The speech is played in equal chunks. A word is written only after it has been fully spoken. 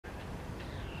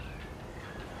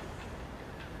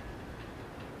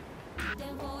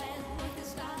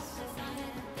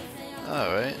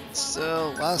Alright,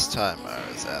 so last time I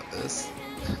was at this,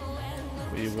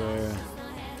 we were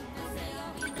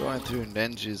going through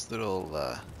Nenji's little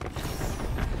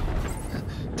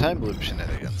time loop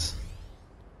shenanigans.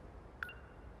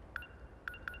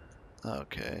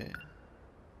 Okay.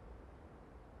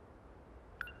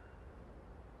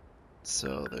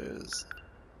 So there's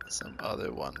some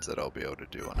other ones that I'll be able to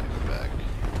do when I go back.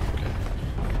 Okay.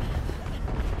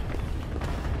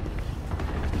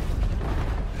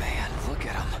 Man, look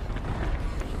at them.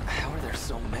 How are there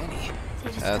so many?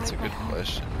 That's a good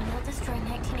question. And they'll destroy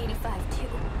 1985 too.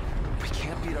 We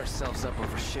can't beat ourselves up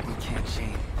over shit we can't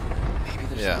change. Maybe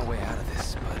there's no way out of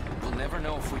this, but we'll never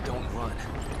know if we don't run.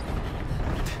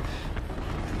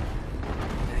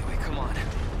 Anyway, come on.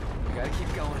 We gotta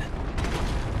keep going.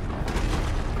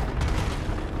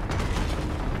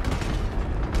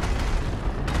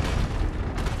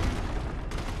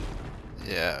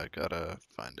 Yeah, I gotta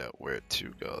find out where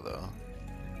to go though.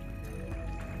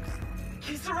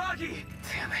 Kisaragi!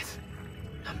 Damn it.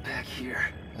 I'm back here.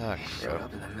 Ah, He showed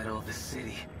up in the middle of the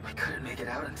city. We couldn't make it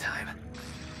out in time.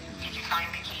 Did you find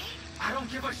the key? I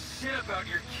don't give a shit about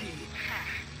your key.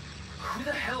 Who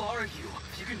the hell are you?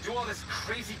 If you can do all this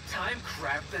crazy time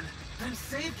crap, then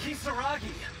save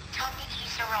Kisaragi. Tell me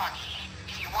Kisaragi.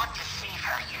 If you want to save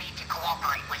her, you need to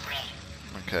cooperate with me.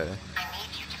 Okay. I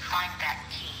need you to find that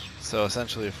key. So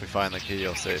essentially, if we find the key,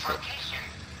 you'll Give me save its her. location,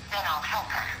 then I'll help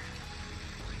her.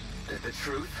 The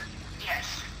truth?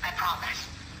 Yes, I promise.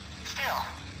 Still,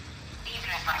 even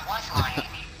if I was lying,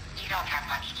 you don't have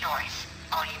much choice.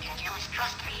 All you can do is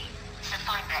trust me. So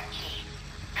find that key,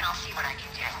 and I'll see what I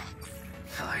can do.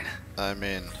 Fine. I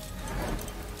mean,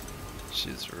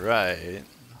 she's right.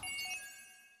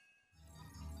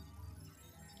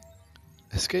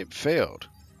 Escape failed.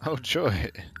 Oh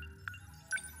joy.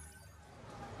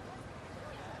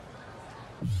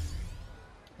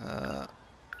 I'm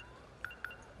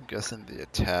guessing the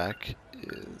attack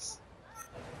is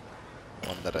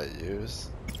one that I use.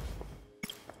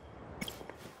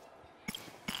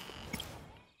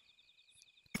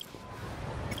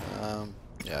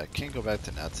 Yeah, I can't go back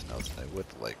to Natsuno's and I would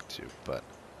like to, but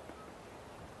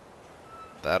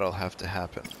that'll have to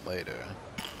happen later.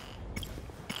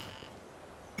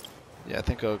 Yeah, I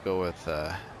think I'll go with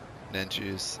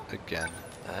Nenji's again.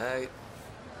 Alright.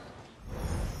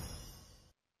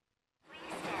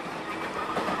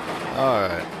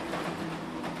 Alright.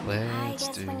 I Let's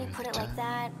guess do when you put it like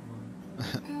time.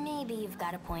 that, maybe you've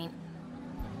got a point.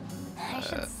 I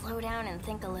should slow down and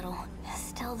think a little.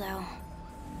 Still though.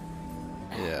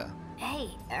 Yeah. Hey,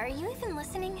 are you even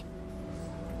listening?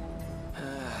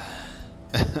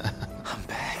 I'm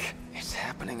back. It's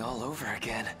happening all over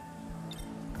again.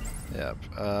 Yep.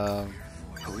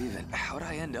 How'd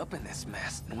I end up in this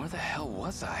mess? And where the hell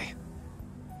was I?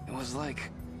 It was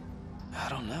like, I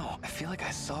don't know. I feel like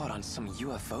I saw it on some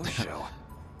UFO show.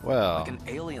 Well. Like an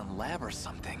alien lab or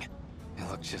something. It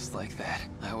looked just like that.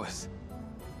 I was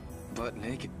butt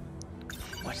naked.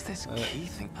 What's this key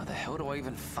thing? How the hell do I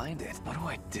even find it? What do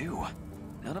I do?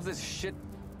 None of this shit.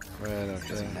 Right, okay.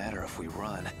 Doesn't matter if we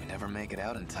run. We never make it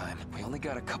out in time. We only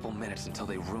got a couple minutes until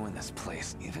they ruin this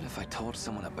place. Even if I told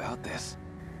someone about this,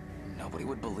 nobody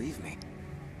would believe me.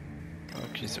 Oh,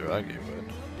 Kisaragi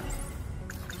would.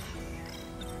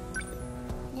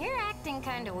 You're acting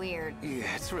kind of weird.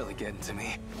 Yeah, it's really getting to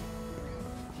me.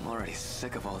 I'm already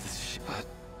sick of all this shit, but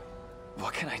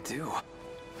what can I do?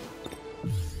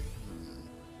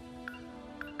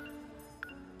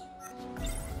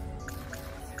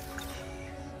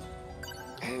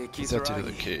 Hey, It's up to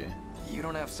the Kisaragi. key. You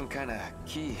don't have some kind of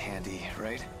key handy,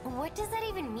 right? What does that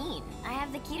even mean? I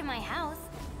have the key to my house.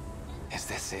 Is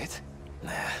this it?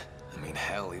 Nah, I mean,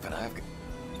 hell, even I've got...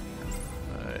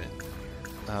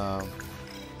 Alright.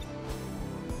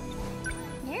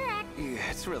 You're acting. Yeah,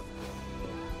 it's real...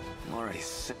 I'm already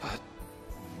sick, but...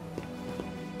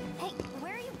 Hey,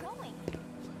 where are you going?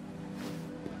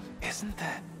 Isn't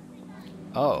that...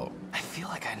 Oh. I feel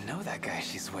like I know that guy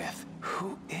she's with.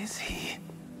 Who is he?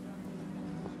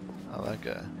 Oh, that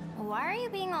guy. Why are you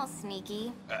being all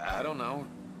sneaky? I don't know.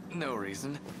 No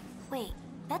reason. Wait,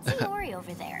 that's Iori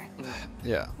over there.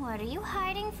 Yeah. What are you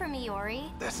hiding from Iori?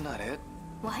 That's not it.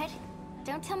 What?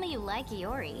 Don't tell me you like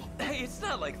Iori. Hey, it's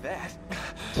not like that.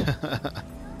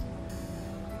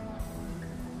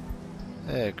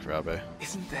 Hey, Karabe.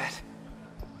 Isn't that...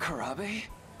 Karabe?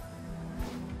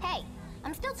 Hey,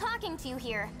 I'm still talking to you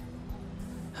here.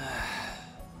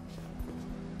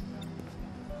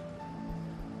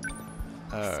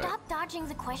 Alright. Stop dodging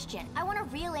the question. I want a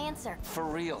real answer. For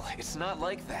real, it's not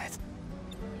like that.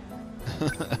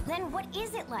 Then what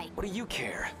is it like? What do you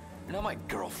care? You're not my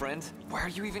girlfriend. Why are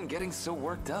you even getting so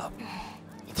worked up?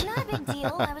 It's not a big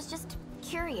deal. I was just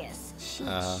curious.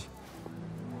 Sheesh.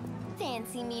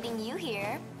 Fancy meeting you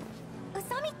here.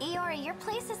 Usami, Iori, your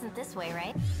place isn't this way,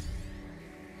 right?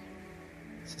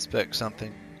 Suspect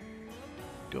something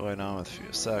going on with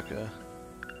Fuyusaka.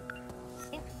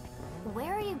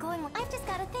 Where are you going? I've just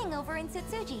got a thing over in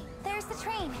Tsutsuji. There's the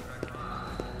train.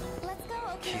 Let's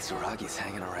go. Kisuragi's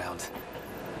hanging around.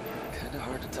 Kinda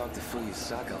hard to talk to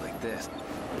Fuyusaka like this.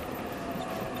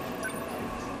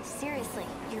 Seriously,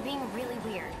 you're being really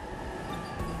weird.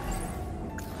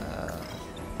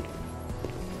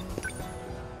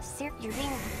 You're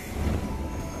being...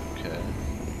 Okay.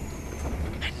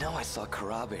 I know I saw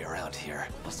Karabe around here.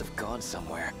 Must have gone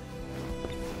somewhere.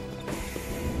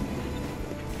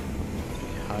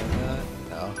 Behind that?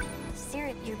 No.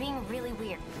 Seriously, you're being really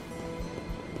weird.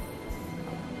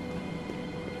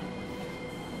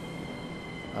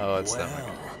 Oh, it's them.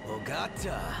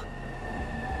 Ogata.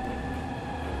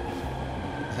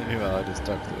 Meanwhile, I just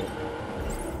talked to it.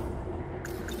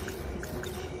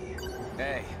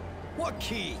 Hey. What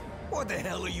key? What the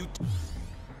hell are you?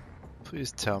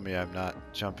 Please tell me I'm not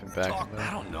jumping back in there.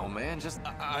 I don't know, man. Just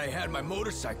I had my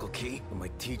motorcycle key from my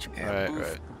teacher.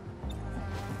 Right.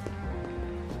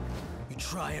 You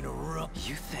trying to run?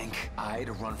 You think I'd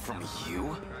run from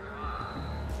you?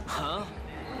 Huh?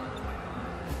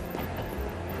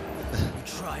 You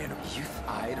trying to?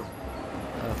 I'd...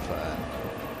 Oh, fine.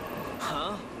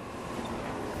 Huh?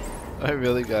 I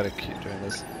really gotta keep doing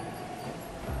this.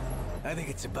 I think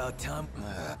it's about time.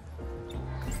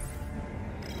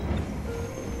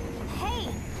 Hey!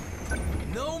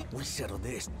 No, we settle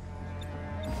this.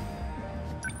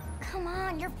 Come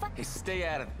on, you're Hey, stay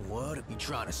out of it. What are you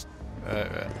trying to?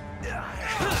 Right.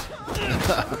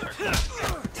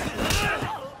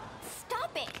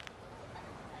 Stop it!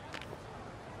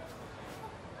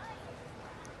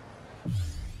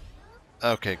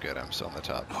 Okay, good. I'm still on the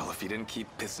top. Well, if you didn't keep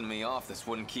pissing me off, this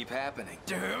wouldn't keep happening.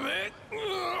 Damn it!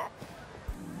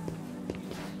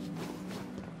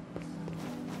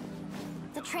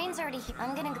 The train's already here.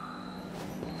 I'm gonna go.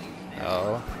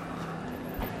 Oh.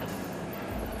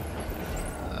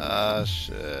 Ah,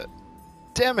 shit.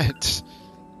 Damn it!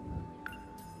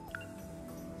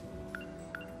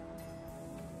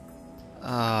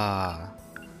 Ah.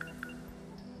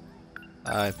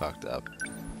 I fucked up.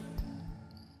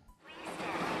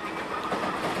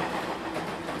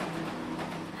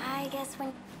 I guess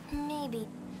when... maybe...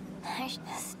 I should...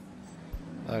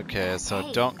 Okay, so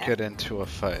Hey, don't get into a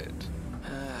fight.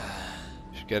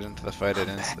 If you get into the fight, it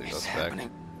instantly goes back.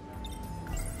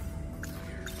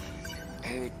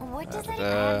 Hey, What does that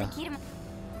Da-da-da. even have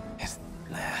the key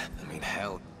to... nah, I mean,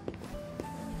 hell,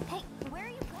 Hey, where are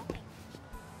you going?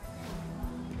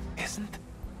 isn't...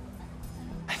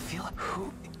 I feel like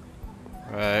who...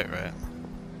 Right.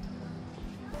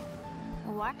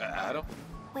 What? I don't...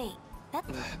 Wait, that...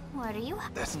 What are you...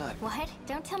 That's not... What?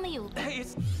 Don't tell me you... Hey,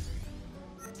 it's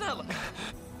not like...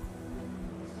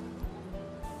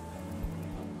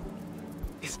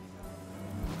 It's...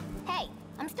 Hey,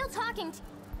 I'm still talking to...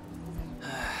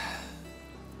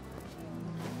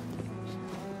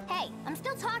 Hey, I'm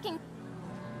still talking...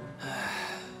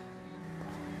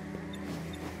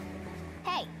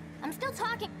 Hey, I'm still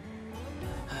talking...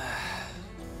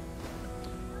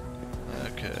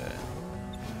 Okay.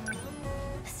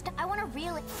 I want to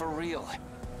reel it... For real.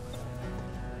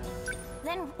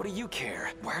 Then... What do you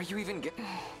care? Why are you even getting...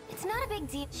 It's not a big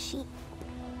deal.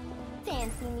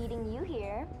 Fancy meeting you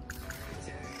here.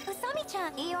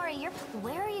 Usami-chan, Iori,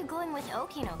 where are you going with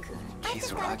Okino-kun? I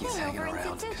just got a Kisuragi's thing hanging over in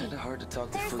around. Tsutsuji. Kinda hard to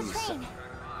talk to There's the Fuyusaka. train.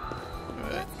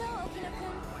 Right. Let's go,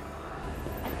 Okino-kun.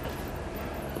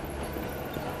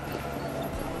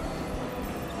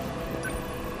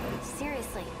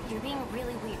 Seriously, you're being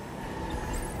really weird.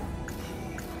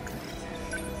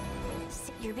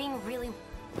 You're being really...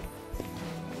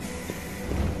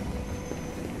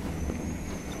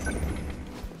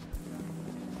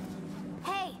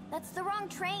 Hey, that's the wrong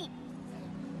train.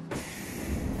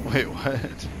 Wait,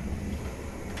 what?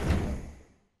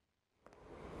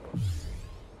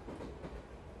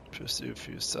 Pursue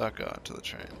Fuyusaka onto the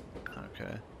train.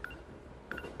 Okay.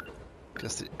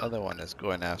 Guess the other one is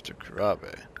going after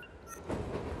Kurabe.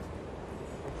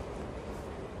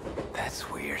 That's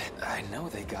weird. I know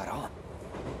they got on.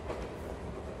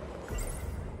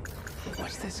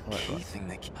 What's this key What? thing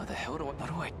that... How the hell do I... What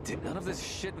do I do? None of this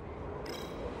shit...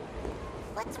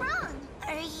 What's wrong?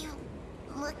 Are you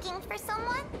looking for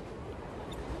someone?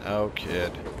 Oh,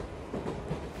 kid.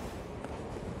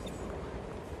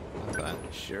 I'm fine.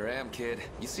 Sure am, kid.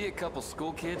 You see a couple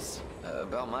school kids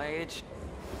about my age?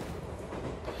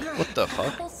 What the fuck?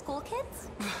 Couple school kids?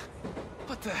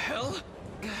 What the hell?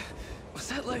 Was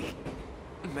that like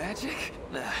magic?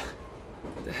 Nah.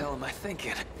 The hell am I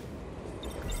thinking?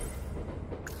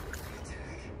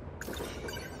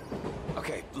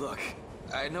 Okay, look.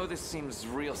 I know this seems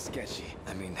real sketchy.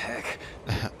 I mean, heck,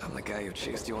 I'm the guy who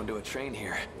chased you onto a train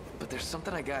here. But there's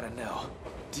something I gotta know.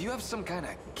 Do you have some kind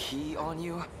of key on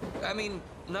you? I mean,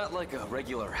 not like a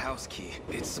regular house key.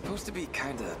 It's supposed to be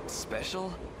kind of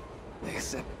special.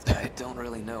 Except I don't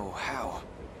really know how.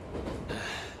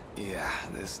 Yeah,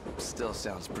 this still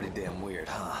sounds pretty damn weird,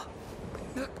 huh?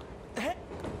 It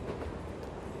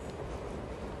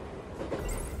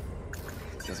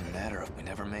doesn't matter if we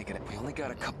never make it. We only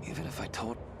got a couple. Even if I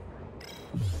told.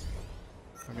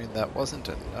 I mean, that wasn't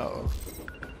a no.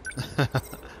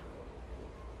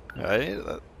 Right?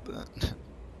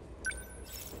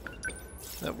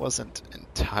 That wasn't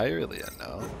entirely a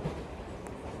no.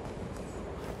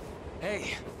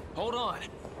 Hey, hold on.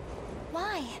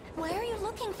 Why? Why are you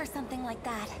looking for something like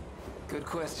that? Good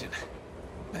question.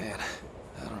 Man,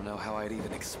 I don't know how I'd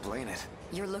even explain it.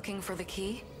 You're looking for the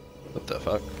key? What the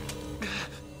fuck?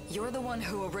 You're the one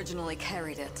who originally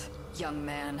carried it, young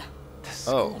man. The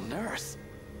school nurse?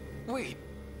 Wait,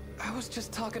 I was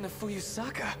just talking to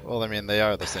Fuyusaka. Well, I mean, they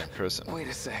are the same person. Wait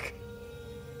a sec.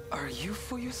 Are you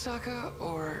Fuyusaka,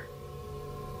 or...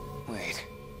 Wait.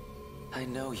 I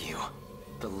know you.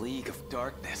 The League of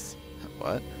Darkness.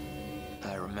 What?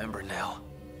 I remember now.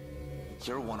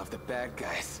 You're one of the bad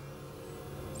guys.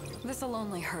 This'll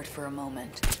only hurt for a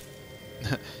moment.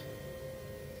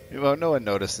 Well, no one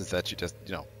notices that you just,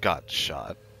 you know, got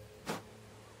shot.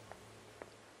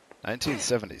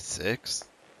 1976?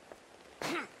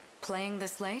 Playing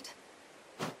this late?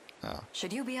 Oh.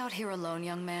 Should you be out here alone,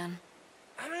 young man?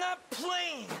 I'm not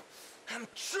playing. I'm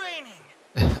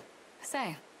training.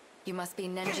 Say, you must be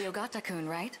Nenji Ogata-kun,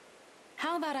 right?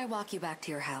 How about I walk you back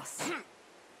to your house?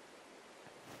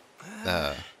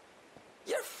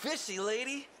 You're fishy,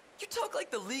 lady. You talk like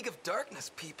the League of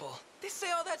Darkness people. They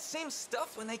say all that same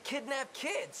stuff when they kidnap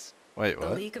kids. Wait, The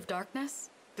what? League of Darkness?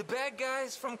 The bad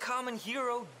guys from Common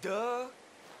Hero, duh.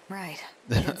 Right,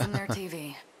 kids in their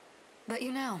TV. But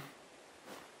you know,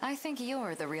 I think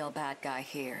you're the real bad guy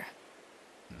here.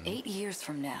 8 years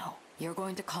from now, you're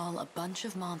going to call a bunch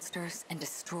of monsters and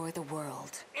destroy the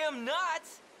world. Am not.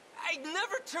 I'd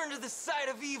never turn to the side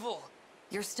of evil.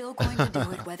 You're still going to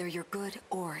do it whether you're good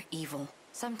or evil.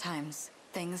 Sometimes,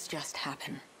 things just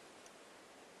happen.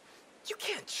 You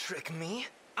can't trick me.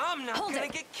 I'm not Hold gonna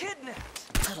it. get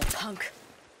kidnapped. Little punk.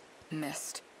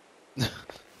 Missed.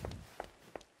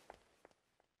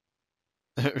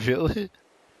 Really?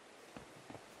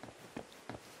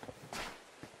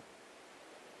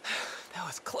 That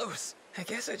was close. I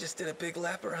guess I just did a big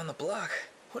lap around the block.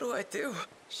 What do I do?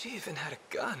 She even had a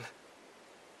gun.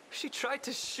 She tried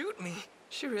to shoot me.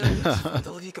 She really is from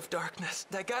the League of Darkness.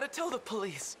 I gotta tell the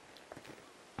police.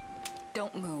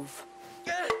 Don't move.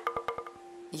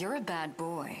 You're a bad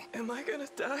boy. Am I gonna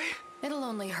die? It'll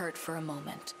only hurt for a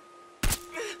moment.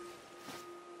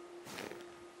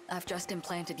 I've just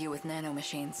implanted you with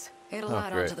nanomachines. It'll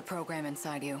add on great. to the program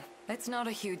inside you. It's not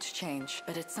a huge change,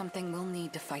 but it's something we'll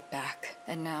need to fight back.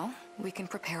 And now, we can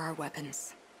prepare our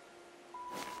weapons.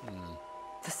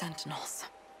 The Sentinels.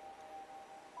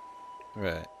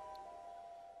 Right.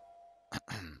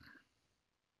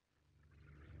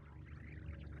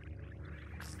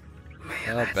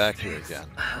 Man, Well, that back here stinks. again.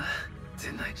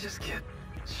 Didn't I just get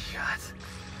shot?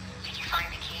 Did you find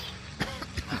the key?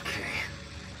 Okay.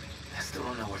 I still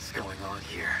don't know what's going on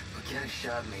here, but getting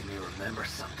shot made me remember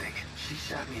something. She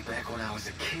shot me back when I was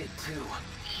a kid, too.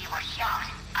 You were shot.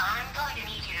 I'm going to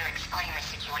need you to explain the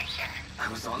situation.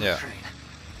 I was on the train,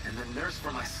 and the nurse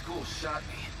from my school shot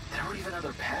me. There were even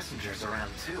other passengers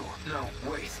around, too. No,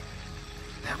 wait.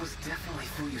 That was definitely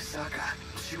Fuyusaka.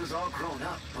 She was all grown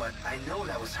up, but I know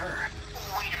that was her.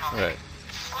 Wait a moment.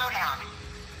 Slow down.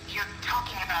 You're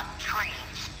talking about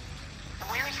trains.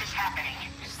 Where is this happening?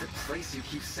 It's the place you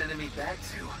keep sending me back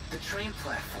to. The train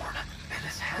platform. And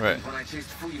this happened when I chased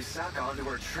Fuyusaka onto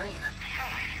her train.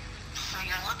 So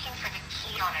you're looking for the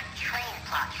key on a train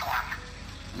platform?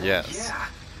 Yes.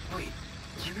 Yeah. Wait,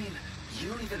 you mean you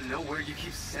don't even know where you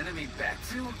keep sending me back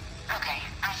to? Okay,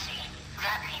 I see.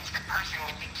 That means the person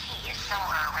with the key is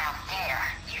somewhere around there.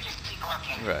 You just keep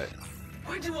looking. Right.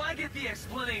 When do I get the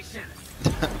explanation?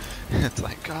 It's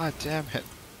like, god damn it.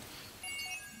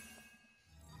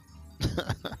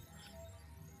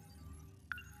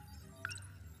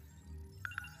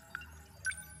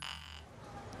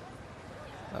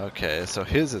 Okay, so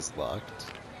his is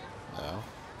locked. No.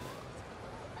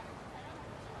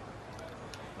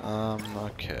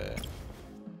 Okay.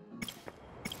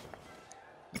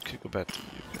 back to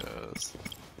Yuko's.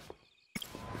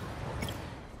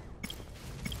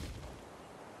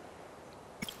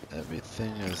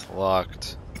 Everything is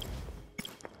locked.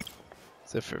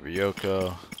 Except for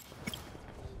Ryoko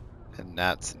and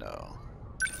Natsuno.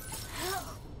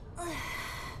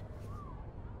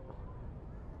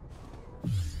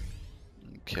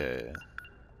 Okay.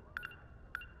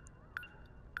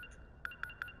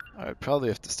 I probably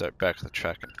have to start back at the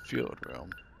track and field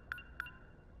room.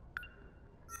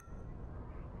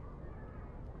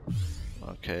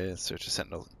 Okay, search of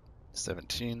Sentinel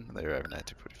 17. They arrive in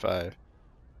 1945.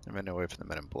 They're running away from the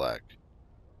men in black.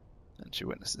 And she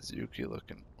witnesses Yuki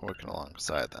working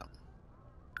alongside them.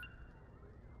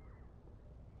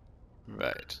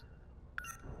 Right.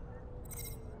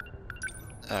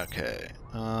 Okay.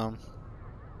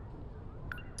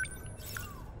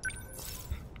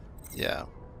 Yeah.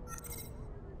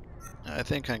 I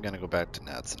think I'm gonna go back to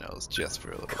Natsuno's just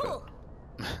for a little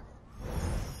bit.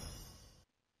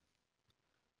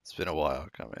 It's been a while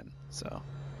coming, so.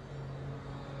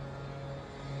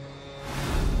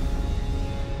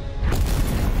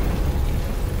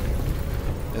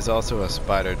 There's also a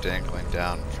spider dangling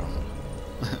down from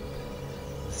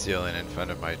the ceiling in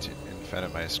front of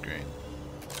my screen,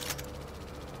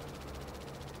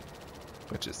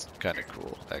 which is kind of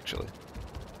cool, actually.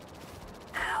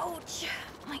 Ouch!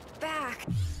 My back.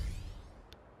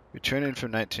 Returning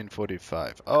from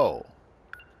 1945. Oh.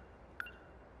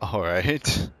 All right.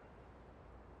 It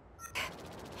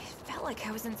felt like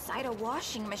I was inside a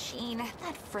washing machine.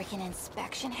 That freaking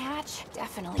inspection hatch.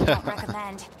 Definitely don't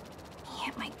recommend. He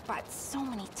hit my butt so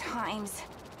many times.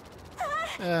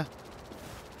 Yeah.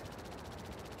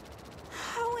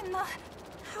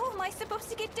 How am I supposed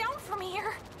to get down from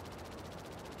here?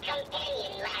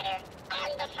 Companion ladder on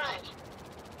the front.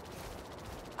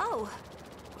 Oh,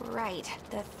 right.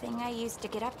 The thing I used to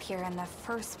get up here in the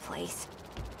first place.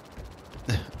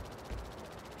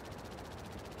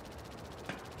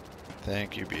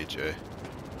 Thank you, BJ.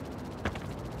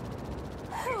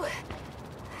 Whew.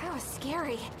 That was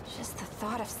scary. Just the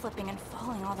thought of slipping and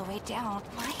falling all the way down.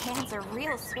 My hands are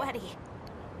real sweaty.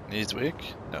 Knees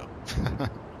weak? No.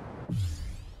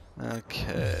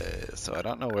 Okay, so I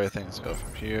don't know where things go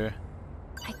from here.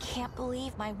 I can't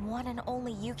believe my one and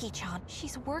only Yuki-chan.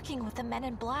 She's working with the men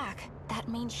in black. That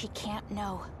means she can't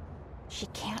know. She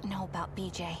can't know about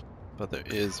BJ. But there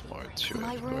is more to it,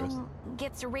 My of course. room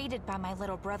gets raided by my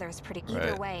little brothers pretty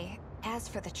either Right. way. As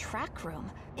for the track room,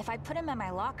 if I put him in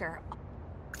my locker,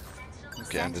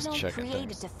 Okay, I'm just Sentinel checking created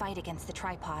things. to fight against the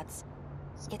tripods.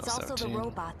 It's Sentinel also the 17.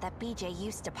 robot that BJ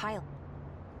used to pilot.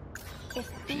 If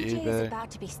PE BJ is bag.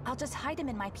 about to be, I'll just hide him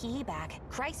in my PE bag.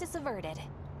 Crisis averted.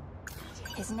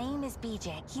 His name is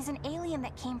BJ. He's an alien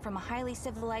that came from a highly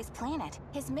civilized planet.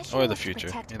 His mission Or the was to future,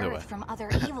 protect either Earth way. from other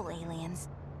evil aliens.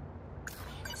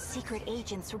 Secret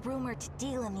agents rumored to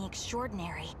deal in the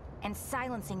extraordinary and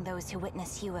silencing those who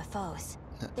witness UFOs.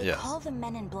 They Yes. call them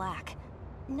Men in Black.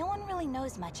 No one really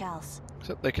knows much else.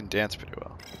 Except they can dance pretty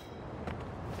well.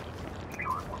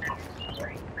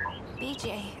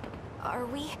 BJ, are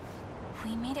we?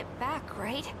 We made it back,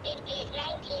 right? It is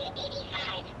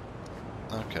 1985.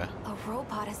 Okay. A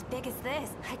robot as big as this.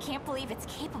 I can't believe it's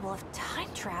capable of time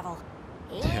travel.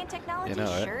 Alien technology know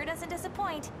it. sure doesn't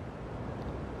disappoint.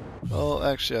 Well,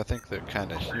 actually, I think they're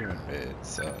kind of human-made,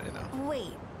 so, you know.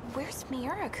 Wait, where's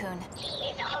Miura-kun? He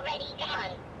is already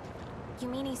gone. You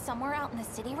mean he's somewhere out in the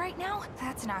city right now?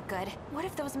 That's not good. What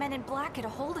if those men in black get a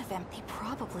hold of him? They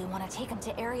probably want to take him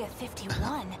to Area 51.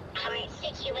 Our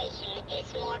situation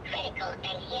is more critical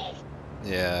than his.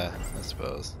 Yeah, I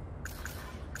suppose.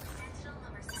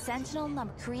 Sentinel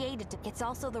number created to, it's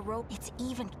also the rope. It's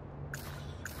even.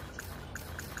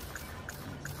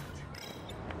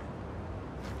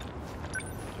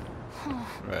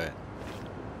 Right.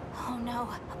 Oh no,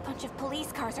 a bunch of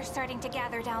police cars are starting to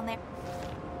gather down there.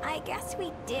 I guess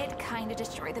we did kind of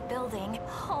destroy the building.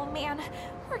 Oh man,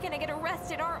 we're gonna get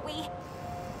arrested, aren't we?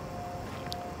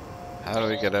 How do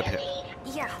we get out here?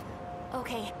 Yeah,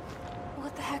 okay.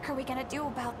 What the heck are we gonna do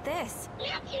about this?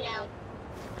 Natsuno.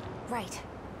 Right,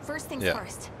 first things Yeah.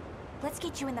 first. Let's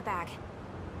get you in the bag.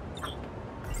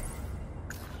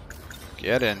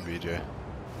 Get in, BJ.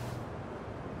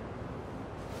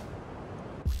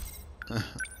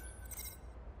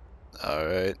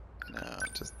 Alright, now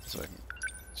just so I can,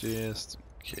 just in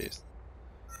case.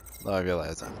 Though I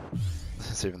realize I'm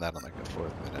saving that on like the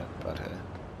 4th minute, but hey.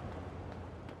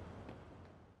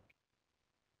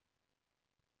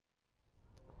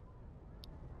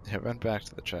 Yeah, run back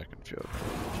to the track and field.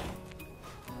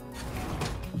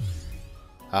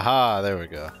 Aha, there we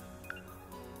go.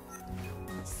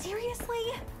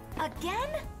 Seriously? Again?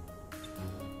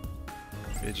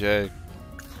 BJ.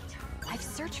 I've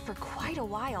searched for quite a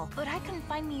while, but I couldn't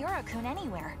find Miura-kun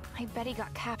anywhere. I bet he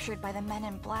got captured by the men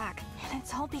in black, and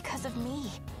it's all because of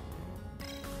me.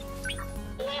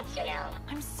 Natsuno.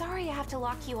 I'm sorry I have to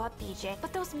lock you up, BJ,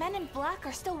 but those men in black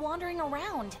are still wandering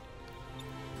around.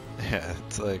 Yeah,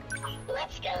 it's like...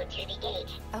 Let's go to the gate.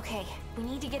 Okay, we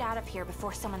need to get out of here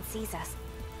before someone sees us.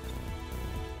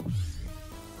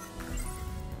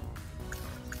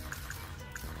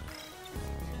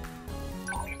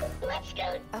 Let's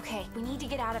go. Okay, we need to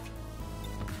get out of...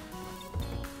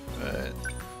 Right.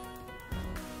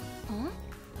 Hmm?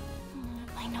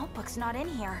 My notebook's not in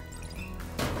here.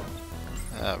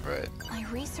 Ah, right. My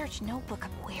research notebook,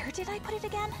 where did I put it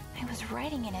again? I was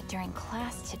writing in it during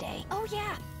class today. Oh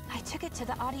yeah, I took it to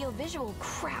the audiovisual.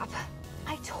 Crap.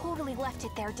 I totally left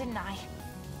it there, didn't I?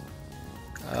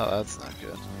 Oh, that's not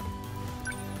good.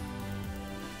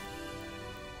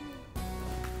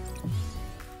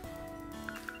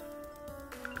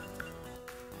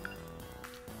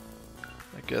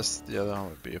 I guess the other one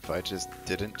would be if I just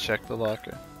didn't check the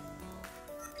locker.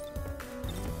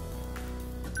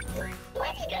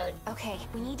 Let's go. Okay,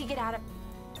 we need to get out of...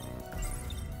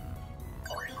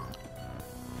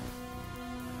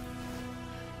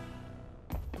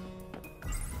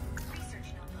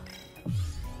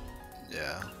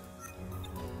 Yeah.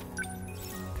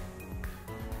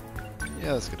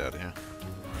 Yeah, let's get out of here.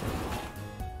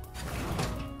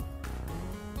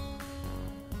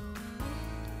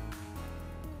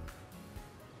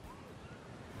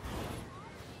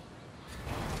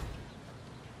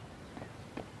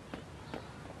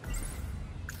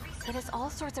 It has all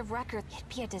sorts of records. It'd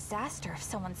be a disaster if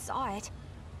someone saw it.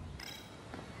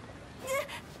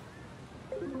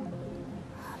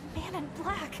 Man in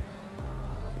black.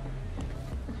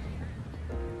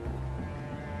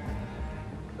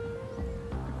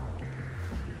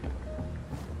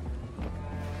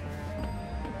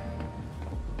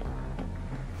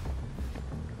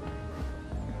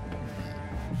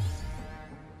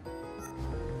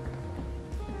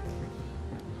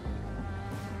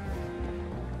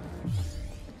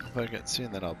 If I get seen,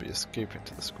 then I'll be escaping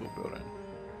to the school building.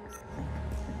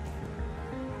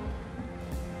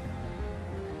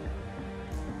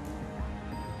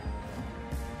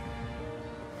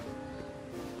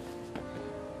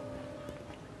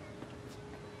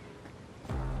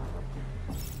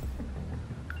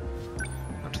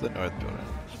 Up to the north building.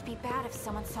 It'd be bad if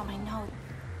someone saw my note.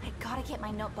 I gotta get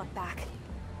my notebook back.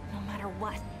 No matter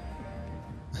what.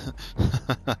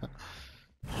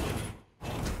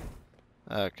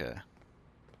 Okay.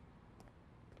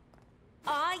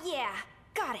 Aw, yeah.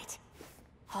 Got it.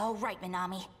 All right,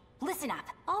 Minami. Listen up.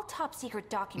 All top secret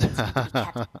documents need to be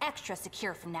kept extra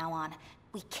secure from now on.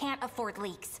 We can't afford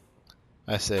leaks.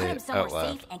 I say Put them it somewhere out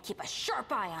loud. safe and keep a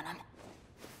sharp eye on them.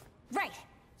 Right.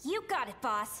 You got it,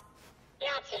 boss.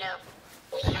 Natsuno.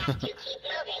 We have to keep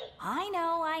moving. I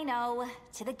know.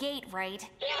 To the gate, right?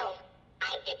 No.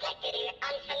 I've detected an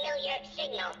unfamiliar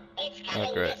signal. It's Oh,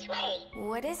 coming great. this way.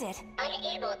 What is it?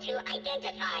 Unable to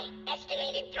identify.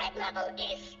 Estimated threat level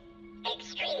is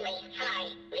extremely high.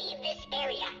 Leave this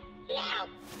area now.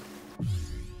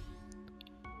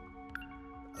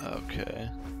 Okay.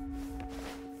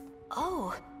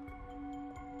 Oh.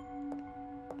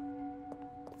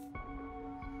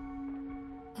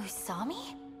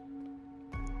 Usami?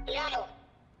 No.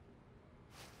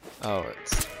 Oh,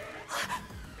 it's...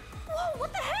 Whoa,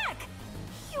 what the heck?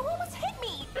 You almost hit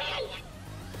me! Run.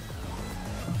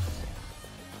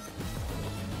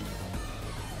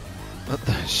 What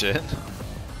the shit?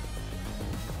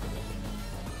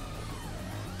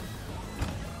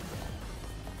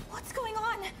 What's going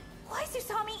on? Why is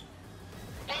Usami...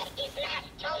 That is not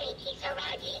Tony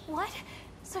Kisaragi. What?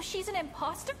 So she's an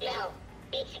imposter? No.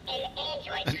 It's an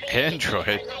android. An created android?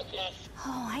 in her likeness.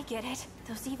 Oh, I get it.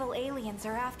 Those evil aliens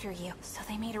are after you, so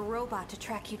they made a robot to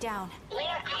track you down. Where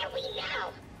are we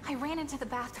now? I ran into the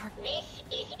bathroom. This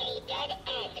is a dead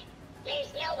end.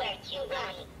 There's nowhere to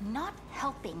run. Not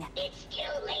helping. It's too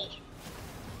late.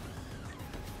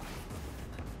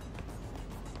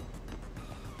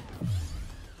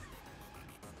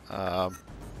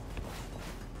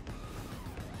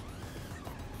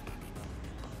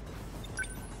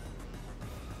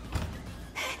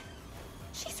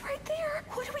 She's right there.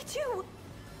 What do we do?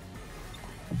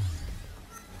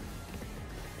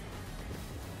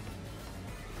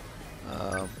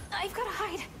 I've got to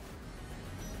hide.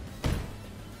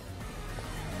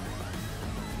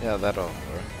 Yeah, that'll work.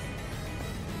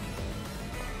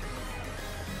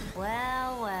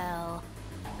 Well.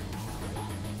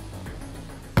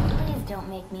 Please don't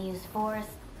make me use force.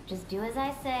 Just do as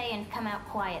I say and come out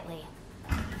quietly.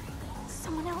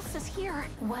 Someone else is here.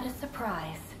 What a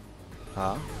surprise.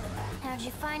 Huh? How'd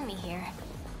you find me here?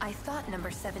 I thought number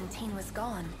 17 was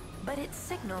gone, but its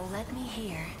signal led me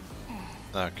here.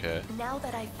 Okay. Now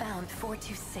that I've found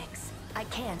 426, I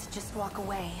can't just walk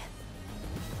away.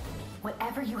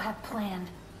 Whatever you have planned,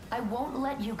 I won't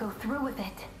let you go through with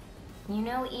it. You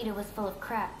know Ida was full of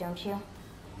crap, don't you?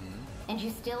 And you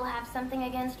still have something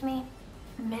against me?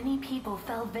 Many people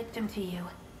fell victim to you.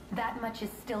 That much is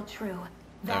still true.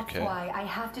 That's Okay. why I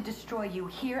have to destroy you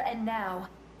here and now.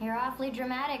 You're awfully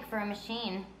dramatic for a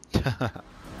machine.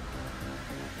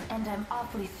 And I'm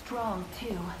awfully strong,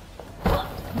 too.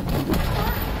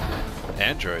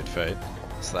 Android fight.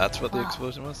 So that's what the Wow.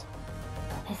 explosion was?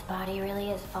 His body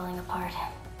really is falling apart.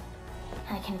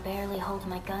 I can barely hold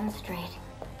my gun straight.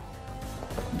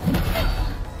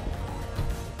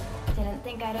 Didn't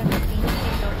think I'd ever seen you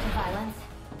resort to violence.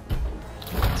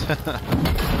 I would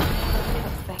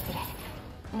have expected it,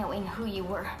 knowing who you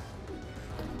were.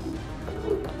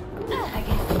 I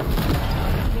guess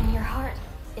even your heart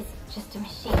is just a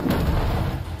machine.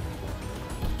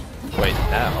 Wait,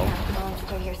 now? You're a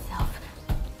monster yourself.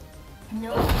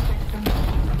 No secret from me.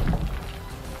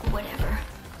 Whatever.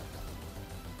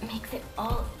 Makes it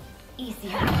all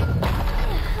easier.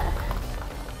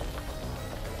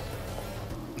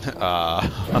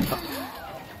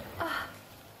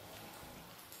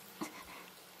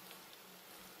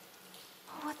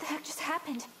 What the heck just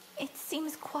happened? It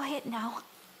seems quiet now.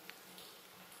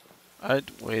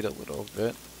 I'd wait a little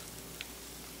bit.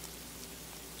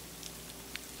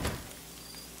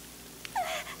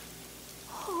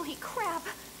 Holy crap!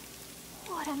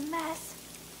 What a mess.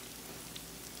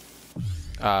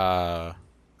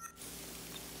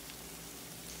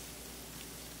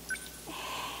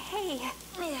 Hey.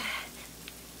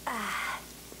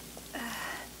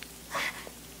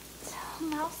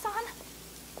 Mouse-on?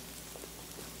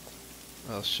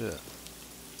 Oh shit.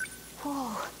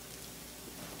 Whoa.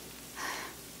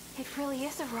 It really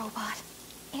is a robot.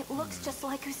 It looks just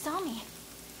like Usami.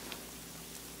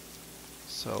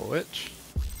 So which?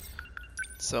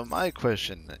 So my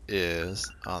question is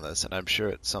on this, and I'm sure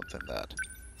it's something that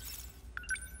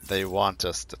they want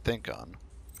us to think on,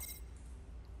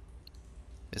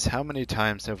 is how many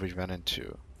times have we run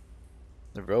into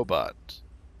the robot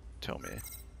Tomy?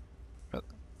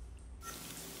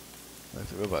 Like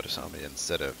the robot Usami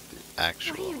instead of the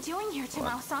actual. What are you doing here,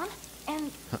 one. Tamao-san? And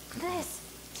this?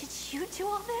 Did you do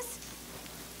all this?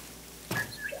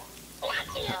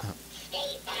 Natsuno,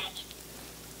 stay back.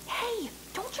 Hey,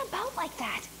 don't jump out like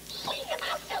that. She's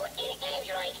also an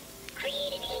android,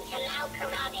 created into Lao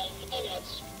Karame's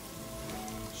image.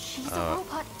 She's a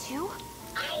robot too?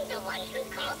 I'm the one who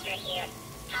called her here.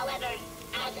 However,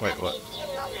 as Wait, of what? a few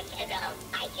moments ago,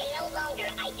 I can no longer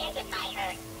identify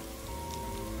her.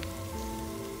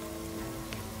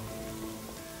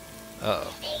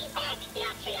 Uh-oh. Stay back,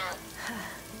 Natsuno.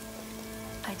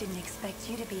 I didn't expect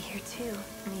you to be here too,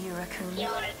 Miura-kun.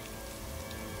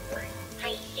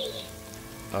 I see.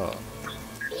 Oh.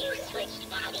 You switched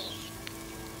bodies.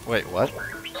 Wait, what?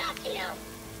 Natsuno.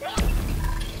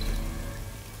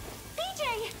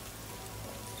 BJ!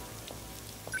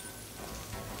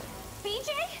 BJ?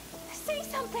 Say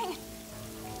something!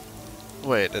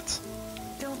 Wait, it's.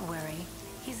 Don't worry,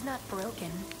 he's not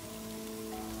broken.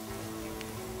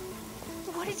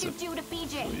 What did you do to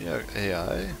BJ? We are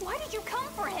AI? Why did you come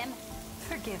for him?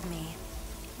 Forgive me.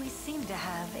 We seem to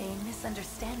have a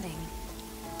misunderstanding.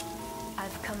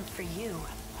 I've come for you,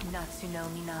 Natsuno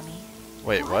Minami.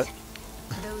 Wait, what?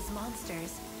 Those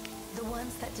monsters, the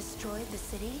ones that destroyed the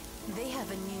city, they have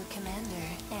a new commander,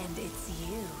 and it's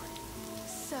you.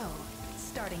 So,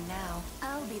 starting now,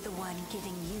 I'll be the one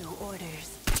giving you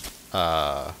orders.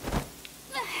 Natsuno.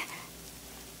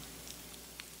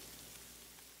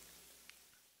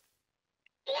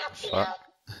 Fuck.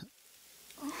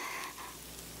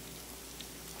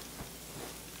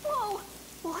 Whoa!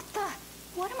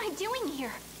 What am I doing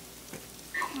here?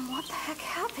 What the heck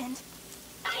happened?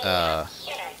 I'm not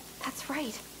sure. That's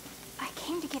right. I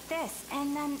came to get this,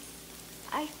 and then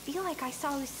I feel like I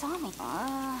saw Usami.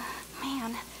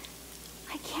 Man.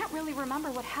 I can't really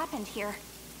remember what happened here.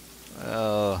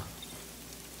 Well.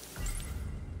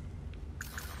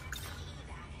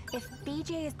 If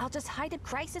BJ is, I'll just hide a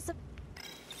crisis of...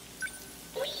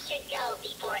 We should go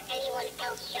before anyone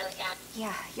else shows up.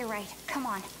 Yeah, you're right. Come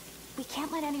on. We can't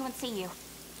let anyone see you.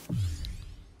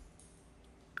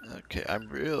 Okay, I'm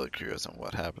really curious on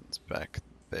what happens back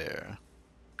there.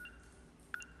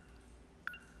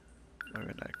 I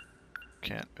mean, I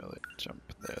can't really jump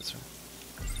there, so.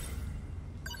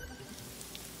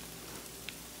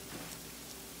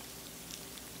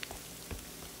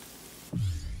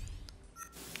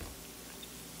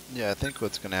 Yeah, I think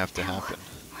what's gonna have to happen.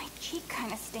 My cheek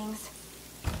kind of stings.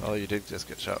 Oh, you did just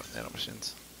get shot with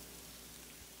nanomachines.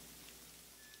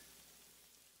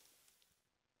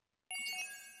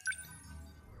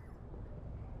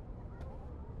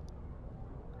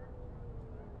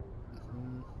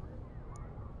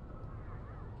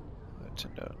 That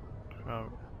turned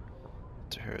out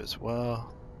to her as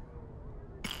well.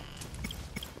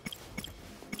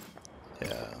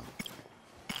 Yeah.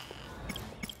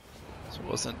 So it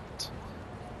wasn't.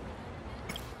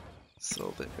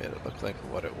 So they made it look like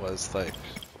what it was like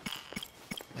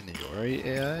an Iori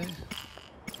AI?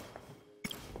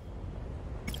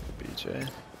 BJ.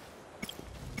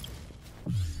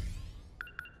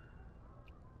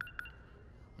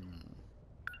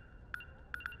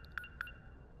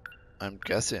 I'm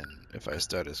guessing if I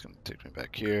start, it's going to take me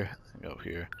back here and go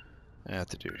here. I have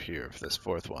to do it here for this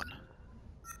fourth one.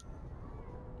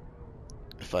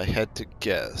 If I had to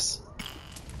guess,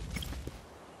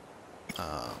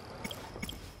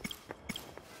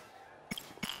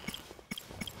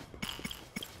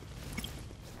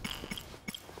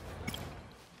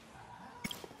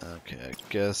 okay, I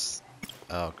guess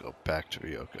I'll go back to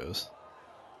Ryoko's.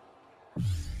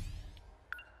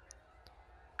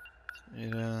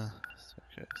 Yeah,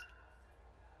 okay.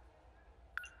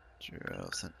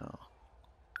 Juro, Sentinel.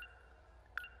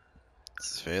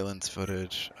 Surveillance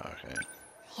footage. Okay.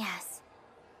 Yes.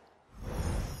 I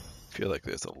feel like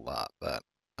there's a lot that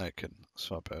I can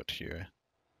swap out here.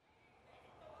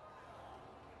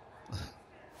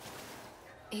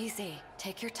 Easy.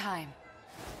 Take your time.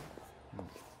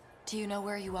 Do you know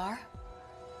where you are?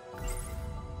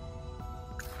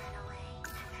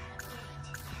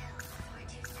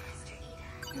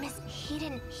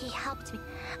 He helped me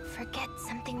forget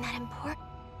something that important.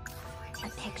 A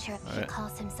picture of he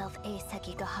calls himself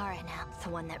Sekigahara now, the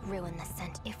one that ruined the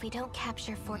scent. If we don't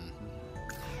capture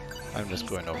I'm just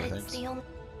going over things.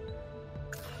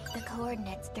 The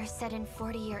coordinates, they're set in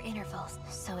 40-year intervals,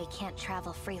 so he can't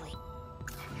travel freely.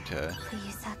 Okay.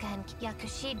 Fuyusaka and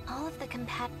Yakushid, all of the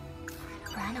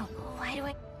Rano, why do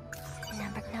I...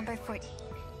 Number 14.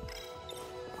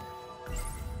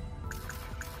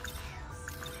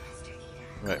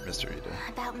 Right, Mr. Ida.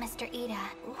 About Mr. Ida,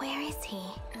 where is he?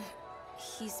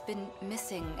 He's been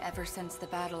missing ever since the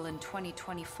battle in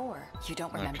 2024. You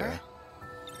don't remember?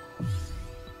 Okay.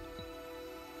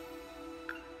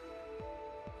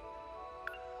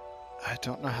 I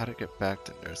don't know how to get back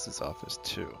to Nurse's office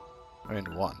 2. I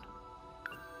mean 1.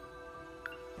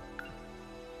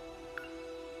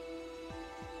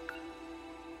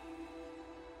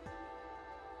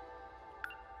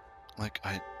 Like,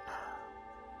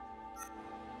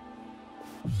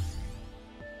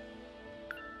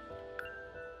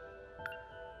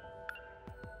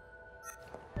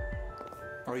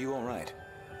 Are you all right?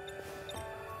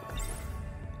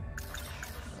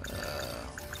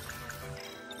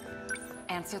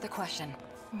 Answer the question.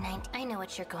 I know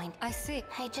what you're going. I see.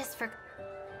 I just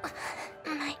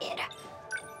my Ida.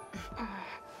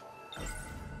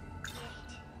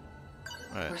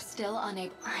 right. We're still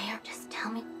unable. Just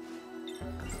tell me.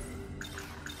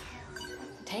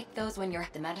 Take those when you're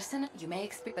the medicine. You may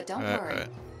expect, but don't Right, worry. right.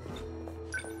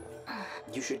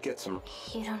 You should get some.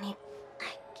 You don't need.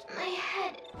 My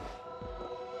head.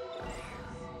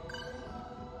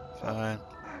 Fine.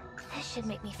 This should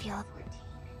make me feel.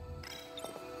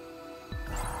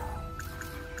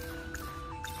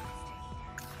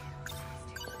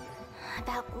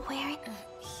 About where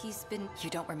He's been. You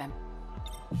don't remember.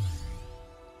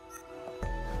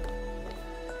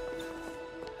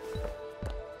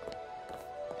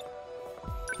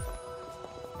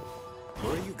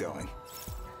 Where are you going?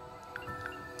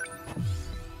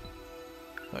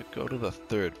 If I go to the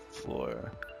 3rd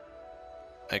floor,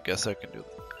 I guess I can do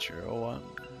the Juro one.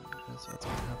 I guess that's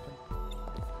gonna happen.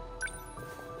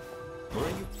 Where are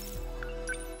you?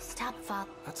 Stop, Bob.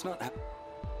 That's not.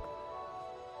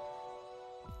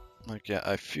 Like, yeah,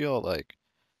 I feel like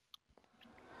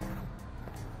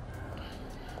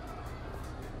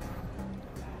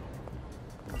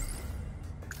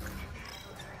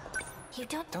You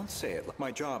Don't say it.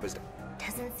 My job is.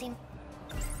 doesn't seem.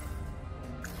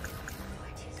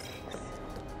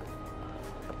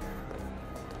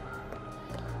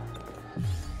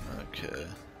 okay.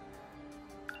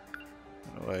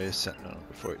 Anyway, Sentinel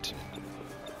number 14.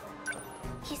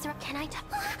 He's right. Can I talk?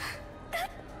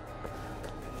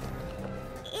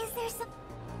 Is there some?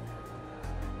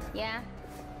 Yeah.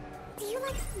 Do you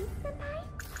like sweet senpai?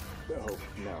 Oh,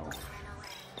 no.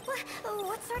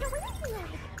 What sort of women do you like?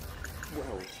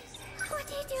 Well. What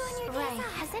do you do when you're right?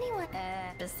 Has anyone?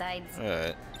 Besides.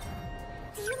 Alright.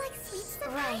 Do you like sweet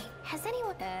senpai? Right. Has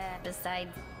anyone?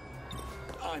 Besides.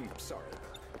 I'm sorry.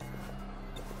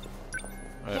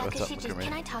 Alright, what's up, Yakashiji, McCurry?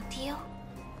 can I talk to you?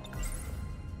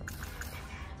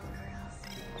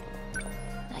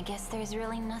 I guess there's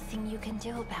really nothing you can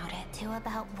do about it. Do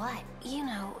about what? You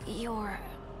know, your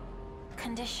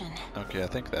condition. Okay, I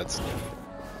think that's new.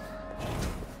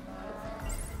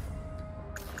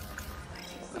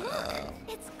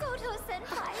 It's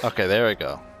Goto-senpai. Okay, there we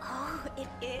go. Oh, it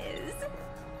is.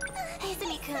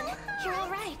 Izumi-kun, you're all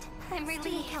right. I'm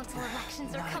relieved. Council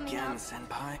elections are Not coming again, up.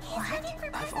 Senpai.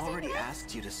 What? I've already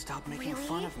asked you to stop making Really?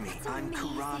 fun of me. That's I'm amazing.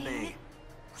 Kurabe.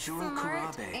 Juro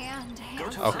Smart Kurabe. and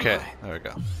handsome. Okay, Senpai. there we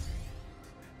go.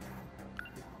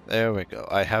 There we go.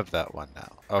 I have that one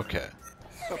now. Okay.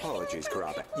 Apologies,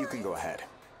 Kurabe. You can go ahead.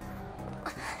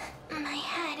 My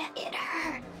head, it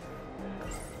hurt.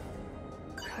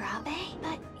 Kurabe?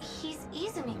 But he's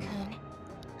Izumi-kun.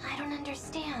 I don't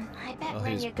understand. I bet Well,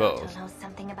 he's Ryoko both. knows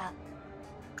something about...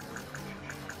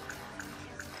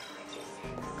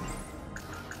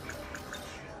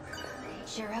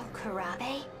 Juro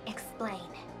Kurabe? Explain.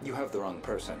 You have the wrong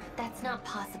person. That's not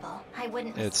possible. I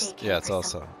wouldn't It's mistake him yeah, it's for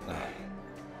also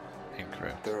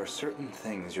incorrect. There are certain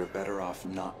things you're better off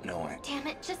not knowing. Damn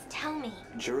it, just tell me.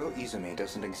 Juro Izumi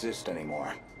doesn't exist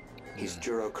anymore. He's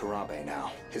Juro Kurabe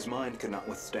now. His mind could not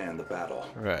withstand the battle.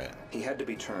 Right. He had to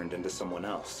be turned into someone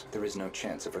else. There is no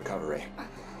chance of recovery.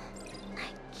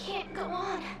 I can't go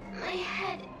on. My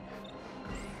head...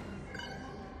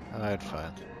 Alright,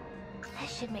 fine. That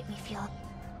should make me feel...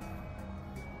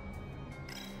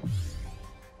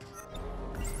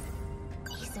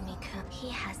 Izumi-kun, he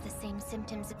has the same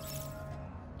symptoms.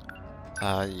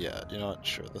 Yeah, you know what?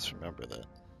 Sure, let's remember that.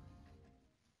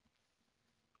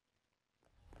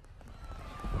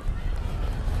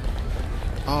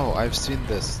 Oh, I've seen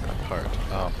this part.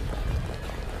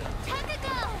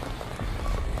 Takako!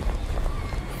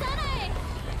 Sanae!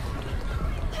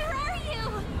 Where are you?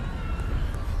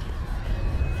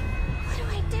 What do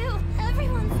I do?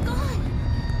 Everyone's gone.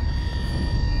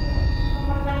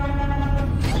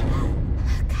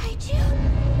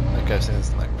 Kaiju? Like I've seen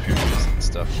this in like previews and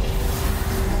stuff.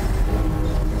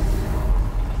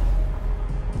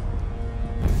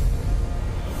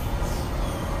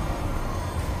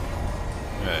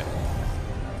 Right.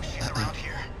 She's around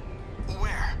here.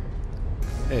 Where?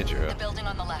 Hey, The Juro. building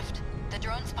on the left. The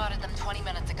drone spotted them 20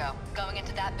 minutes ago, going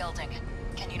into that building.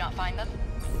 Can you not find them?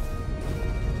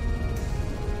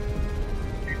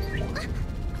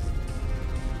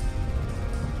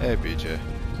 Hey, BJ.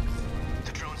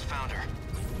 The drone's found her.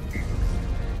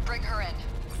 Bring her in.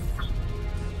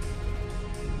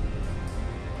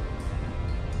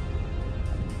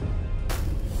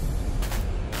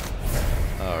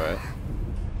 Alright.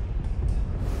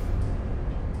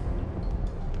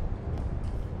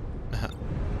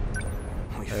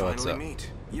 We Hey, what's finally up?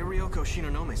 meet. You're Ryoko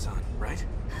Shinonome-san, right?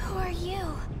 Who are you?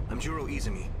 I'm Juro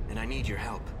Izumi, and I need your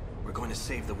help. We're going to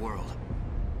save the world.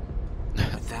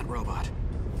 With that robot.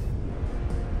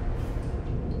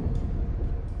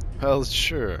 Well,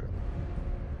 sure.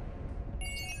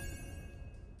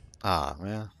 Ah,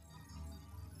 man.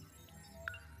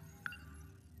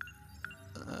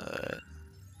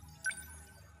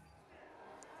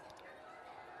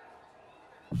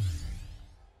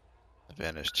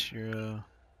 Vanished hero.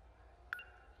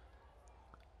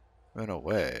 Ran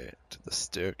away to the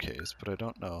staircase, but I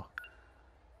don't know.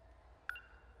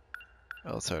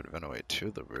 Else I would run away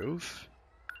to the roof.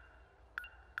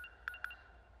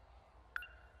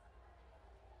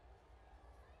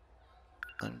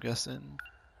 I'm guessing.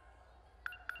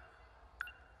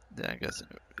 Yeah, I'm guessing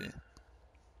it would be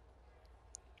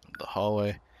the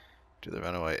hallway. Do the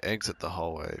runaway exit the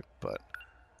hallway, but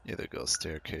either go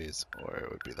staircase or it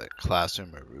would be like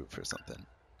classroom or roof or something.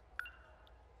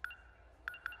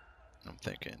 I'm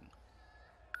thinking.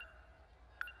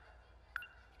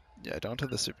 Yeah, I don't have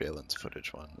the surveillance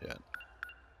footage one yet.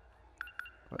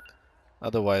 But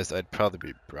otherwise, I'd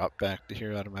probably be brought back to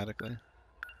here automatically.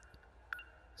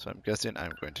 So I'm guessing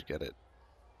I'm going to get it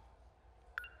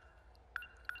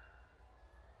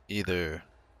either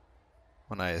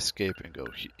when I escape and go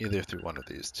either through one of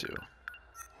these two.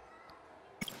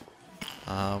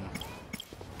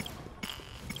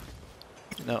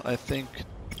 You know, I think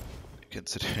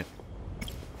considering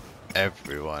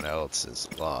everyone else is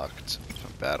locked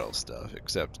from battle stuff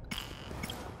except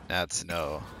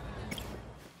Natsuno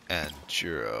and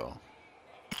Juro,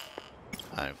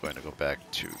 I'm going to go back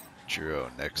to Juro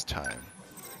next time.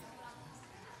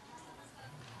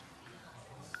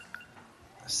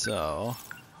 So,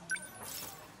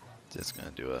 just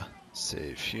gonna do a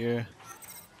save here.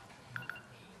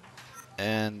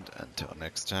 And until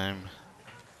next time,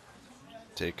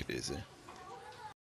 take it easy.